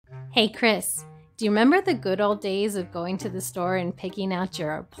Hey Chris, do you remember the good old days of going to the store and picking out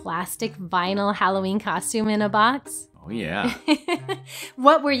your plastic vinyl Halloween costume in a box? Oh, yeah.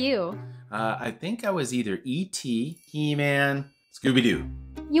 What were you? I think I was either E.T., He-Man, Scooby-Doo.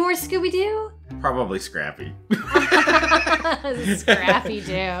 You were Scooby-Doo? Probably Scrappy.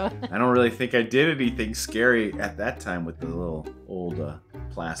 Scrappy-Doo. I don't really think I did anything scary at that time with the little old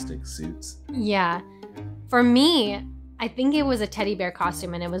plastic suits. Yeah. For me, I think it was a teddy bear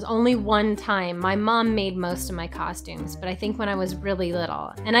costume, and it was only one time. My mom made most of my costumes, but I think when I was really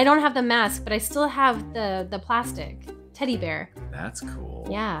little. And I don't have the mask, but I still have the plastic teddy bear. That's cool.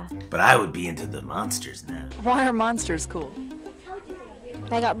 Yeah. But I would be into the monsters now. Why are monsters cool?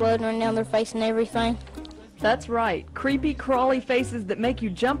 They got blood running down their face and everything. That's right. Creepy, crawly faces that make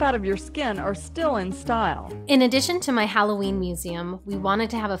you jump out of your skin are still in style. In addition to my Halloween museum, we wanted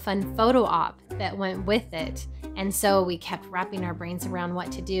to have a fun photo op that went with it. And so we kept wrapping our brains around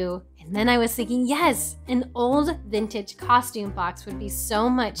what to do. And then I was thinking, yes, an old vintage costume box would be so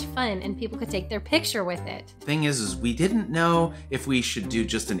much fun and people could take their picture with it. Thing is we didn't know if we should do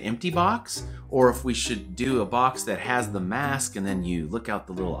just an empty box or if we should do a box that has the mask and then you look out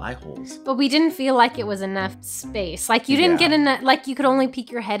the little eye holes. But we didn't feel like it was enough space. Like you didn't get enough, like you could only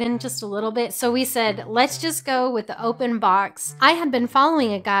peek your head in just a little bit. So we said, let's just go with the open box. I had been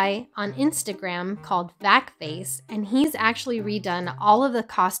following a guy on Instagram called vac-u-form, and he's actually redone all of the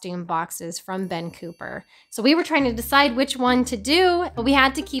costume boxes from Ben Cooper. So we were trying to decide which one to do, but we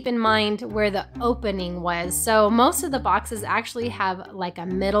had to keep in mind where the opening was. So most of the boxes actually have like a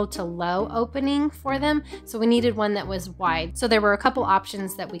middle to low opening for them. So we needed one that was wide. So there were a couple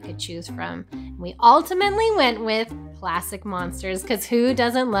options that we could choose from. We ultimately went with classic monsters, because who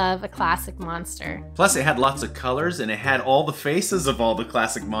doesn't love a classic monster? Plus it had lots of colors and it had all the faces of all the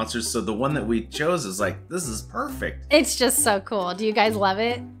classic monsters. So the one that we chose is like, this is perfect. It's just so cool. Do you guys love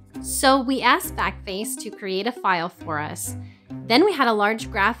it? So we asked Backface to create a file for us. Then we had a large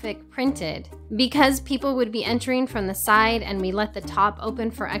graphic printed. Because people would be entering from the side and we let the top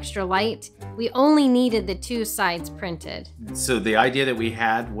open for extra light, we only needed the two sides printed. So the idea that we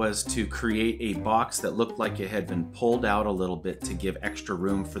had was to create a box that looked like it had been pulled out a little bit to give extra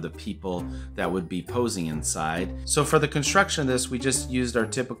room for the people that would be posing inside. So for the construction of this, we just used our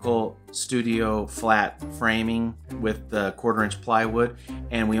typical studio flat framing with the 1/4-inch plywood,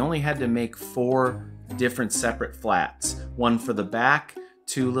 and we only had to make 4 different separate flats. One for the back,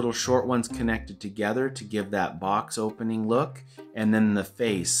 2 little short ones connected together to give that box opening look, and then the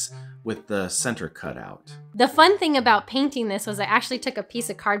face with the center cut out. The fun thing about painting this was I actually took a piece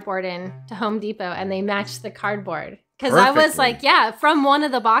of cardboard in to Home Depot and they matched the cardboard. Because I was like, yeah, from one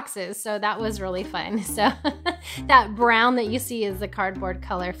of the boxes. So that was really fun. So that brown that you see is the cardboard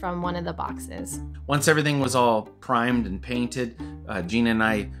color from one of the boxes. Once everything was all primed and painted, Jeana and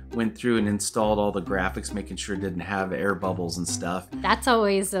I went through and installed all the graphics, making sure it didn't have air bubbles and stuff. That's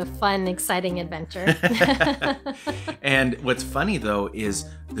always a fun, exciting adventure. And what's funny though is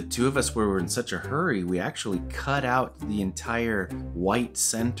the two of us were in such a hurry, we actually cut out the entire white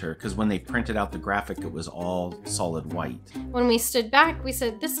center, because when they printed out the graphic, it was all solid white. When we stood back, we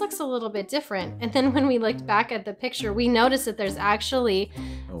said, this looks a little bit different. And then when we looked back at the picture, we noticed that there's actually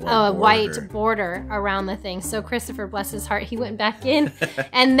a white border around the thing. So Christopher, bless his heart, he went back in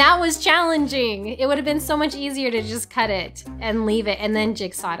and that was challenging. It would have been so much easier to just cut it and leave it and then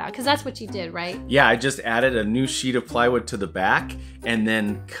jigsaw it out, because that's what you did, right? Yeah, I just added a new sheet of plywood to the back and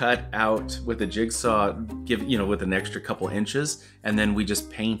then cut out with a jigsaw, with an extra couple inches, and then we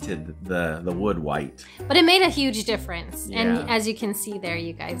just painted the wood white. But it made a huge difference. Yeah. And as you can see there,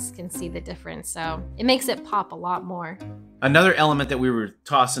 you guys can see the difference. So it makes it pop a lot more. Another element that we were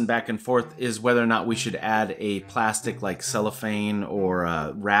tossing back and forth is whether or not we should add a plastic like cellophane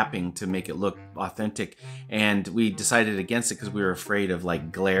or wrapping to make it look authentic. And we decided against it because we were afraid of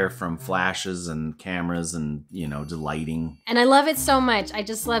like glare from flashes and cameras and, the lighting. And I love it so much. I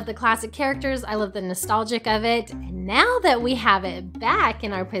just love the classic characters. I love the nostalgic of it. And now that we have it back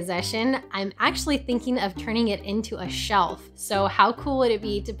in our possession, I'm actually thinking of turning it into a shelf. So how cool would it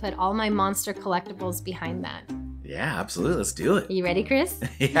be to put all my monster collectibles behind that? Yeah, absolutely. Let's do it. Are you ready, Chris?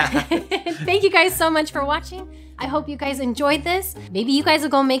 Yeah. Thank you guys so much for watching. I hope you guys enjoyed this. Maybe you guys will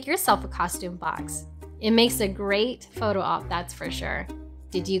go make yourself a costume box. It makes a great photo op, that's for sure.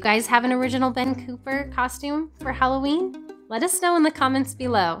 Did you guys have an original Ben Cooper costume for Halloween? Let us know in the comments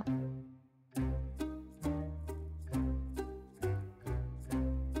below.